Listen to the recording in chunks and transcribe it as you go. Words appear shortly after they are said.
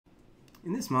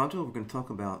In this module, we're going to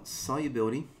talk about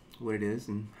solubility, what it is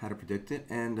and how to predict it,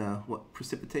 and what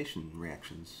precipitation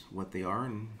reactions, what they are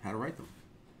and how to write them.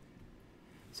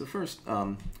 So first,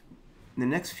 in the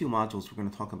next few modules, we're going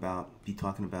to be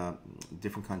talking about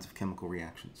different kinds of chemical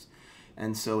reactions.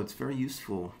 And so it's very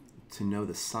useful to know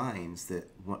the signs that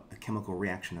what a chemical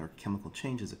reaction or chemical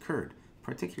change has occurred,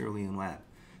 particularly in lab.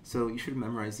 So you should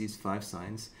memorize these 5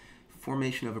 signs.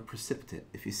 Formation of a precipitate.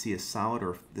 If you see a solid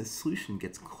or if the solution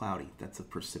gets cloudy, that's a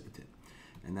precipitate.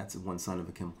 And that's one sign of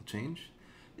a chemical change.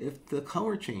 If the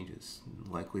color changes,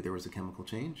 likely there was a chemical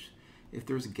change. If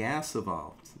there's gas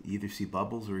evolved, you either see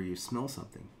bubbles or you smell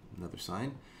something, another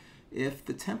sign. If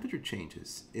the temperature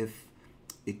changes, if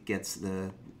it gets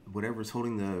whatever's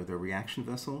holding the reaction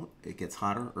vessel, it gets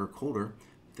hotter or colder,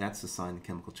 that's a sign the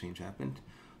chemical change happened.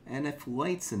 And if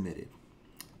light's emitted,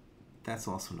 that's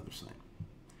also another sign.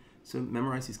 So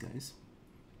memorize these guys.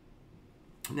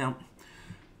 Now,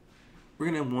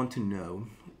 we're going to want to know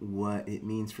what it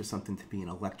means for something to be an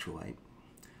electrolyte.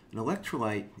 An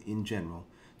electrolyte, in general,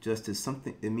 just is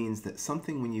something. It means that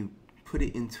something, when you put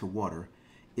it into water,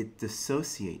 it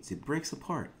dissociates, it breaks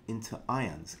apart into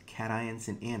ions, cations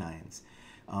and anions.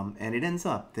 And it ends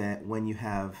up that when you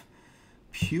have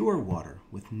pure water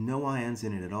with no ions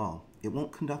in it at all, it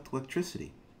won't conduct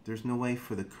electricity. There's no way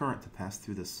for the current to pass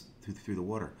through the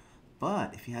water.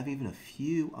 But if you have even a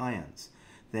few ions,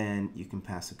 then you can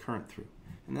pass a current through.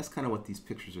 And that's kind of what these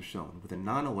pictures are showing. With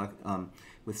a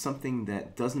with something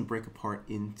that doesn't break apart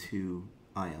into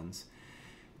ions,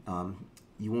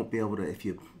 you won't be able to,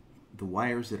 the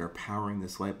wires that are powering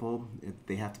this light bulb,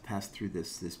 they have to pass through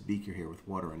this beaker here with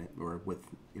water in it, or with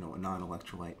a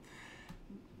non-electrolyte,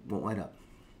 won't light up.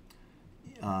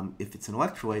 If it's an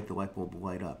electrolyte, the light bulb will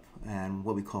light up. And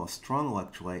what we call a strong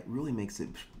electrolyte really makes it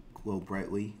glow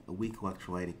brightly. A weak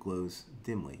electrolyte, it glows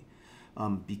dimly.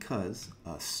 Because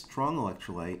a strong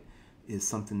electrolyte is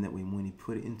something that when we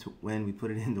put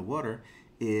it into water,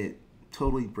 it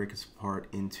totally breaks apart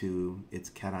into its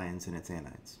cations and its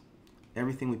anions.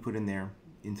 Everything we put in there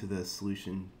into the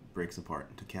solution breaks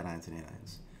apart into cations and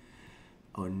anions.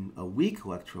 On a weak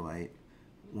electrolyte,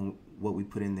 what we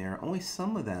put in there, only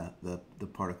some of the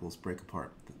particles break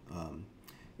apart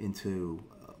into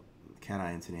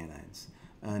cations and anions.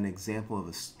 An example of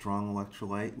a strong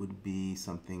electrolyte would be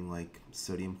something like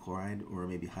sodium chloride or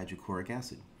maybe hydrochloric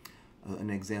acid. An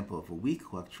example of a weak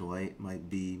electrolyte might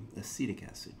be acetic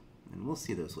acid, and we'll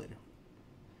see those later.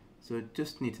 So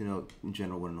just need to know in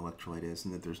general what an electrolyte is,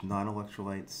 and that there's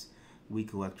non-electrolytes,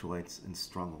 weak electrolytes, and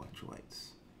strong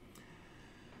electrolytes.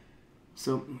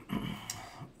 So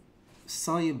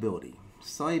solubility.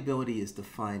 Solubility is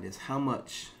defined as how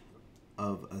much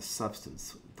of a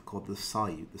substance called the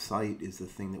solute. The solute is the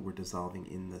thing that we're dissolving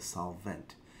in the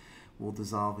solvent. We'll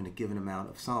dissolve in a given amount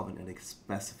of solvent at a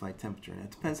specified temperature. And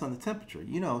it depends on the temperature.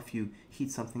 If you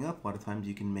heat something up, a lot of times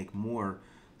you can make more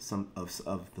of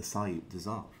the solute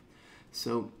dissolve.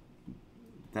 So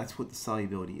that's what the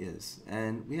solubility is.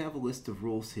 And we have a list of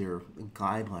rules here,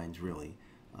 guidelines really,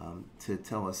 to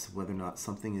tell us whether or not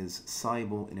something is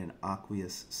soluble in an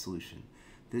aqueous solution.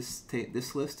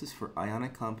 This list is for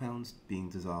ionic compounds being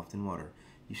dissolved in water.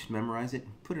 You should memorize it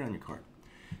and put it on your card.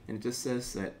 And it just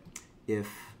says that if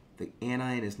the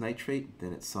anion is nitrate,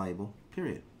 then it's soluble,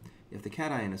 period. If the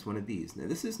cation is one of these. Now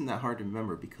this isn't that hard to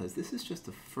remember because this is just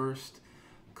the first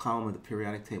column of the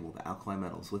periodic table, the alkali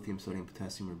metals, lithium, sodium,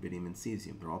 potassium, rubidium, and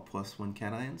cesium. They're all +1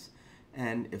 cations.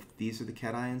 And if these are the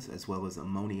cations, as well as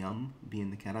ammonium being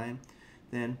the cation,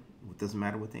 then it doesn't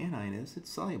matter what the anion is, it's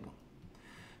soluble.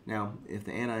 Now, if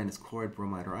the anion is chloride,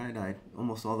 bromide, or iodide,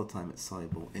 almost all the time it's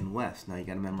soluble, unless, now you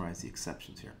got to memorize the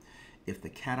exceptions here. If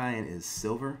the cation is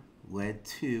silver, lead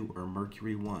 2, or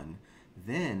mercury 1,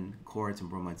 then chlorides and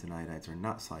bromides and iodides are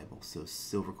not soluble. So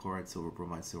silver chloride, silver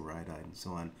bromide, silver iodide, and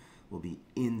so on will be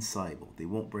insoluble. They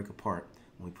won't break apart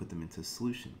when we put them into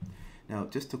solution. Now,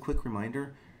 just a quick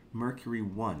reminder, mercury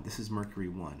 1, this is mercury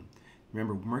 1.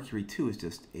 Remember, mercury 2 is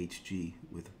just Hg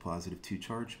with a +2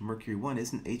 charge. Mercury 1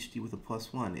 isn't Hg with a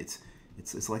 +1.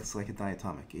 It's like a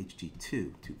diatomic,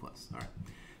 Hg2, 2+. All right.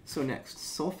 So next,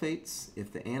 sulfates.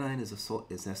 If the anion is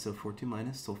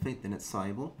SO42-, sulfate, then it's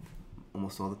soluble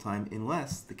almost all the time,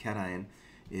 unless the cation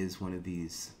is one of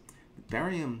these: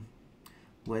 barium,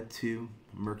 lead 2,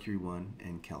 mercury 1,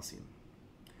 and calcium.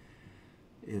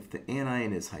 If the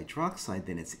anion is hydroxide,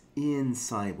 then it's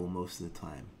insoluble most of the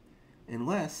time.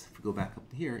 Unless, if we go back up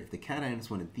to here, if the cation is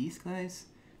one of these guys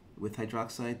with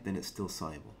hydroxide, then it's still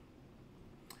soluble.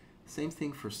 Same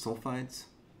thing for sulfides,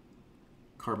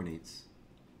 carbonates,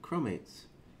 chromates,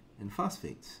 and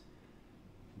phosphates.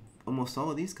 Almost all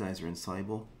of these guys are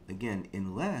insoluble, again,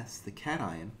 unless the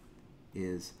cation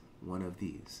is one of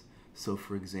these. So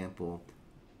for example,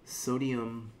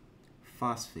 sodium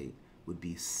phosphate would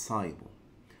be soluble,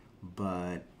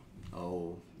 but,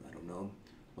 oh, I don't know,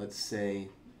 let's say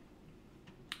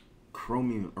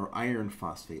chromium or iron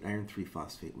phosphate, iron 3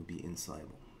 phosphate would be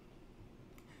insoluble.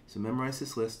 So memorize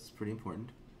this list, it's pretty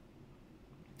important.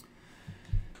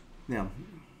 Now,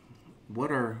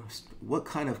 what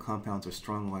kind of compounds are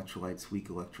strong electrolytes, weak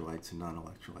electrolytes, and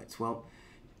non-electrolytes? Well,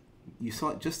 you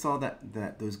just saw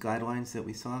that those guidelines that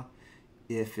we saw.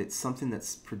 If it's something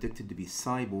that's predicted to be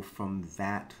soluble from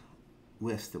that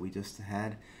list that we just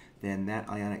had, then that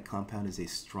ionic compound is a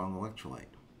strong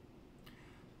electrolyte.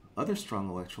 Other strong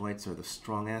electrolytes are the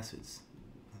strong acids: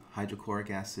 hydrochloric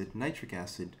acid, nitric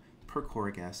acid,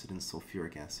 perchloric acid, and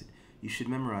sulfuric acid. You should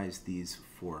memorize these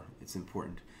 4. It's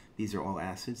important. These are all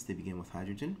acids. They begin with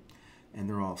hydrogen, and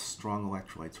they're all strong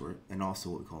electrolytes, and also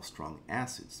what we call strong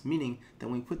acids, meaning that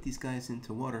when we put these guys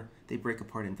into water, they break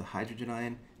apart into hydrogen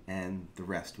ion and the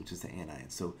rest, which is the anion.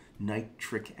 So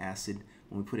nitric acid,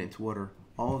 when we put it into water,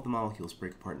 all of the molecules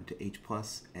break apart into H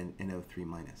plus and NO3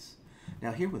 minus.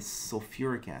 Now here with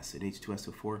sulfuric acid,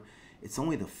 H2SO4, it's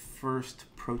only the first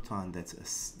proton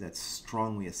that's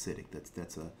strongly acidic.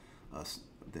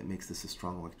 That makes this a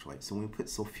strong electrolyte. So when we put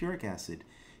sulfuric acid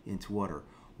into water,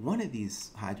 one of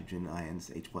these hydrogen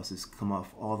ions, H pluses, come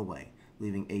off all the way,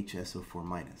 leaving HSO4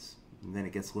 minus. And then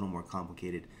it gets a little more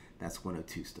complicated. That's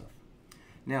 102 stuff.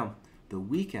 Now, the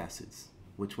weak acids.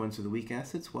 Which ones are the weak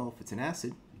acids? Well, if it's an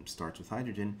acid, it starts with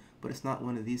hydrogen, but it's not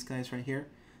one of these guys right here,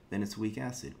 then it's a weak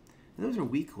acid. And those are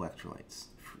weak electrolytes.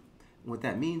 What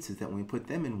that means is that when we put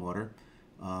them in water,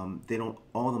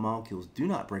 all the molecules do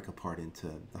not break apart into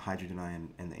the hydrogen ion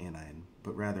and the anion,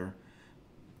 but rather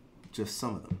just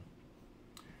some of them.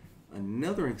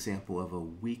 Another example of a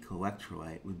weak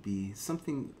electrolyte would be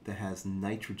something that has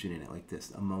nitrogen in it, like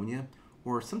this, ammonia,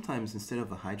 or sometimes instead of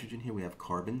the hydrogen here we have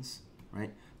carbons,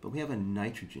 right? But we have a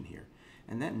nitrogen here.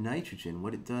 And that nitrogen,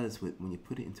 what it does when you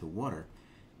put it into water,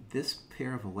 this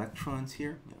pair of electrons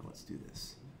here, now let's do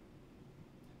this.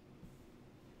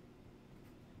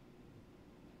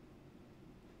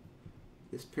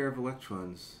 This pair of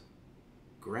electrons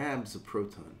grabs a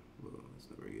proton, whoa, that's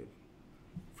not very good,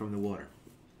 from the water,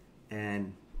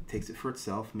 and takes it for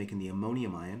itself, making the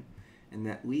ammonium ion, and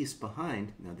that leaves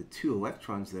behind, now the 2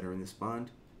 electrons that are in this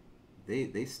bond,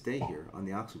 they stay here on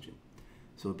the oxygen,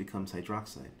 so it becomes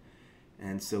hydroxide.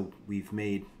 And so we've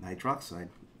made hydroxide.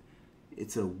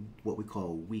 It's what we call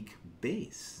a weak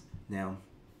base. Now,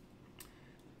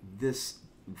 this,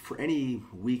 for any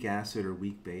weak acid or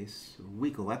weak base, or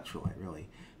weak electrolyte really,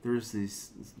 there's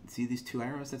these, see these 2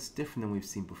 arrows? That's different than we've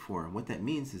seen before. And what that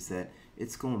means is that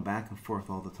it's going back and forth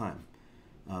all the time.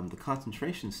 The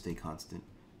concentrations stay constant,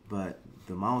 but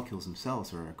the molecules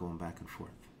themselves are going back and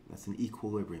forth. That's an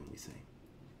equilibrium, we say.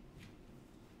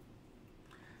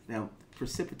 Now,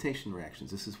 precipitation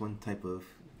reactions. This is one type of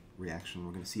reaction.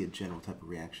 We're going to see a general type of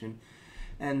reaction.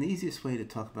 And the easiest way to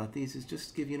talk about these is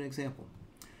just give you an example.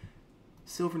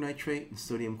 Silver nitrate and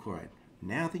sodium chloride.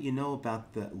 Now that you know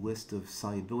about the list of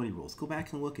solubility rules, go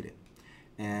back and look at it.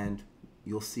 And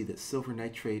you'll see that silver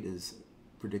nitrate is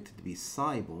predicted to be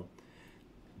soluble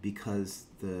because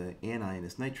the anion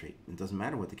is nitrate. It doesn't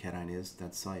matter what the cation is,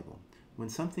 that's soluble. When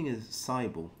something is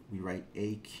soluble, we write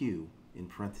AQ in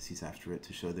parentheses after it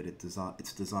to show that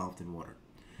it's dissolved in water.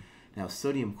 Now,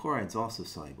 sodium chloride is also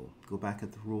soluble. Go back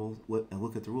at the rules,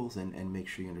 look at the rules and make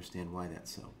sure you understand why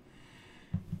that's so.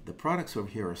 The products over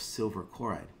here are silver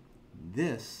chloride.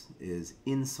 This is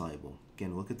insoluble.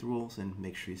 Again, look at the rules and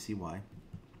make sure you see why.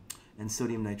 And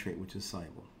sodium nitrate, which is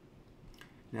soluble.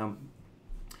 Now,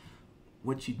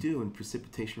 what you do in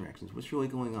precipitation reactions, what's really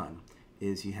going on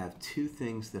is you have 2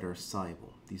 things that are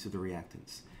soluble. These are the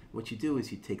reactants. What you do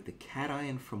is you take the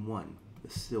cation from one, the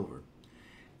silver,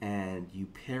 and you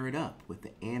pair it up with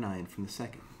the anion from the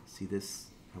second. See this,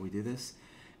 how we do this?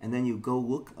 And then you go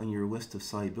look on your list of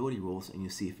solubility rules and you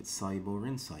see if it's soluble or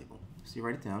insoluble. So you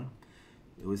write it down.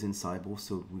 It was insoluble,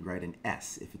 so we write an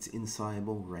S. If it's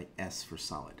insoluble, we write S for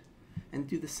solid. And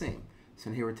do the same.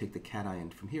 So here we take the cation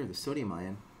from here, the sodium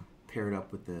ion, pair it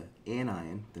up with the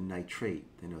anion, the nitrate,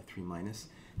 the NO3 minus,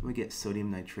 and we get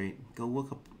sodium nitrate. Go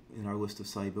look up in our list of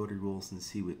solubility rules and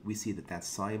see we see that that's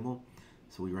soluble,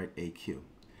 so we write AQ.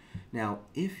 Now,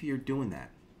 if you're doing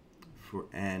that,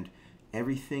 and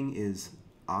everything is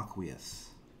aqueous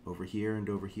over here and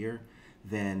over here,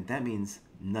 then that means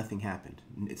nothing happened.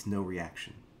 It's no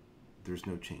reaction. There's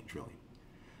no change, really.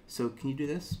 So can you do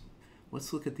this?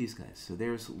 Let's look at these guys. So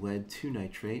there's lead 2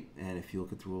 nitrate, and if you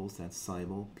look at the rules, that's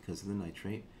soluble because of the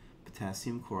nitrate.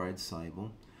 Potassium chloride,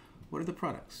 soluble. What are the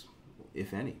products,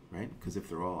 if any, right? Because if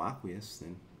they're all aqueous,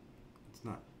 then it's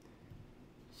not.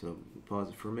 So pause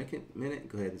it for a minute,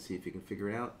 go ahead and see if you can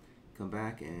figure it out. Come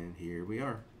back, and here we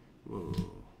are. Whoa.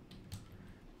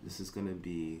 This is going to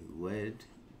be lead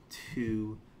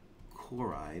 2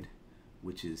 chloride,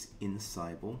 which is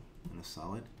insoluble in a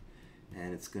solid,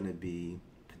 and it's going to be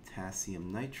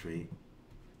potassium nitrate,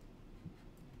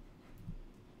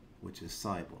 which is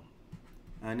soluble.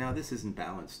 Now this isn't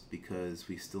balanced because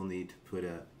we still need to put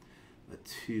a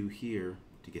 2 here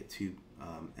to get 2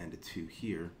 and a 2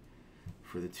 here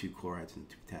for the 2 chlorides and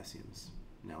the 2 potassiums.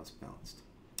 Now it's balanced.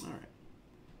 All right.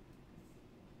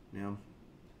 Now,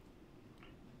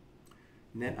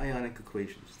 net ionic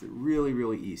equations. They're really,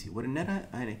 really easy. What a net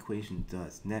ionic equation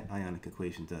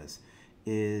does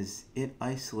is it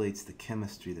isolates the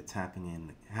chemistry that's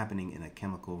happening in a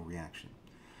chemical reaction.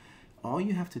 All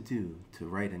you have to do to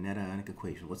write a net ionic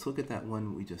equation, let's look at that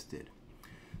one we just did.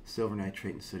 Silver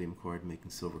nitrate and sodium chloride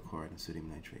making silver chloride and sodium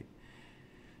nitrate.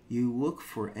 You look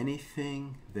for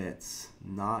anything that's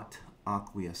not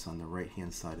aqueous on the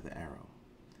right-hand side of the arrow.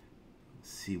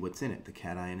 See what's in it, the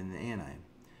cation and the anion.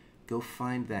 Go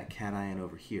find that cation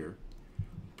over here,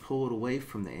 pull it away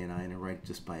from the anion and write it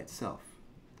just by itself.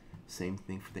 Same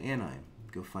thing for the anion.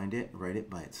 Go find it, write it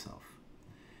by itself.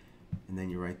 And then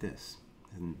you write this.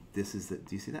 And this is the,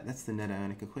 do you see that? That's the net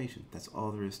ionic equation. That's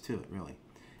all there is to it, really.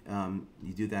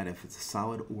 You do that if it's a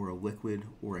solid or a liquid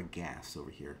or a gas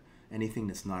over here. Anything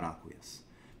that's not aqueous.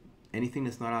 Anything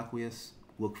that's not aqueous,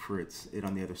 look for it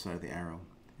on the other side of the arrow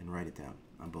and write it down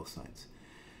on both sides.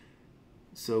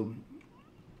 So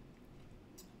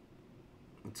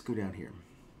let's go down here.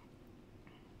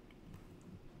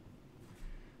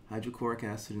 Hydrochloric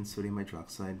acid and sodium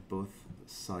hydroxide, both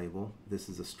soluble. This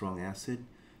is a strong acid.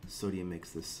 Sodium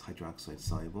makes this hydroxide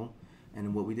soluble.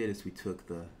 And what we did is we took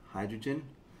the hydrogen,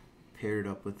 paired it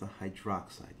up with the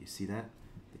hydroxide. You see that?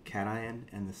 The cation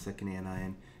and the second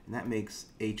anion. And that makes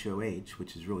HOH,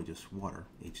 which is really just water,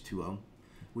 H2O,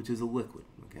 which is a liquid.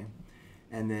 Okay.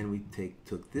 And then we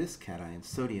took this cation,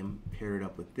 sodium, paired it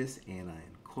up with this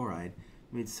anion, chloride,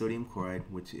 made sodium chloride,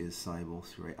 which is soluble,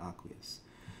 so right, aqueous.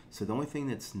 So the only thing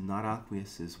that's not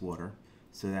aqueous is water,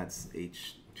 so that's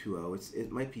H2O. It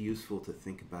might be useful to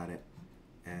think about it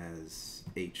as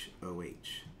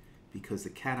HOH, because the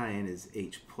cation is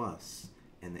H plus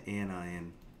and the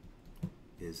anion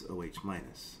is OH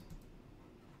minus.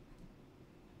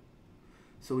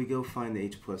 So we go find the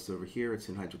H plus over here. It's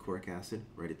in hydrochloric acid.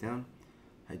 Write it down.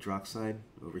 Hydroxide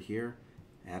over here.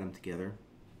 Add them together.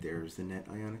 There's the net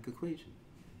ionic equation.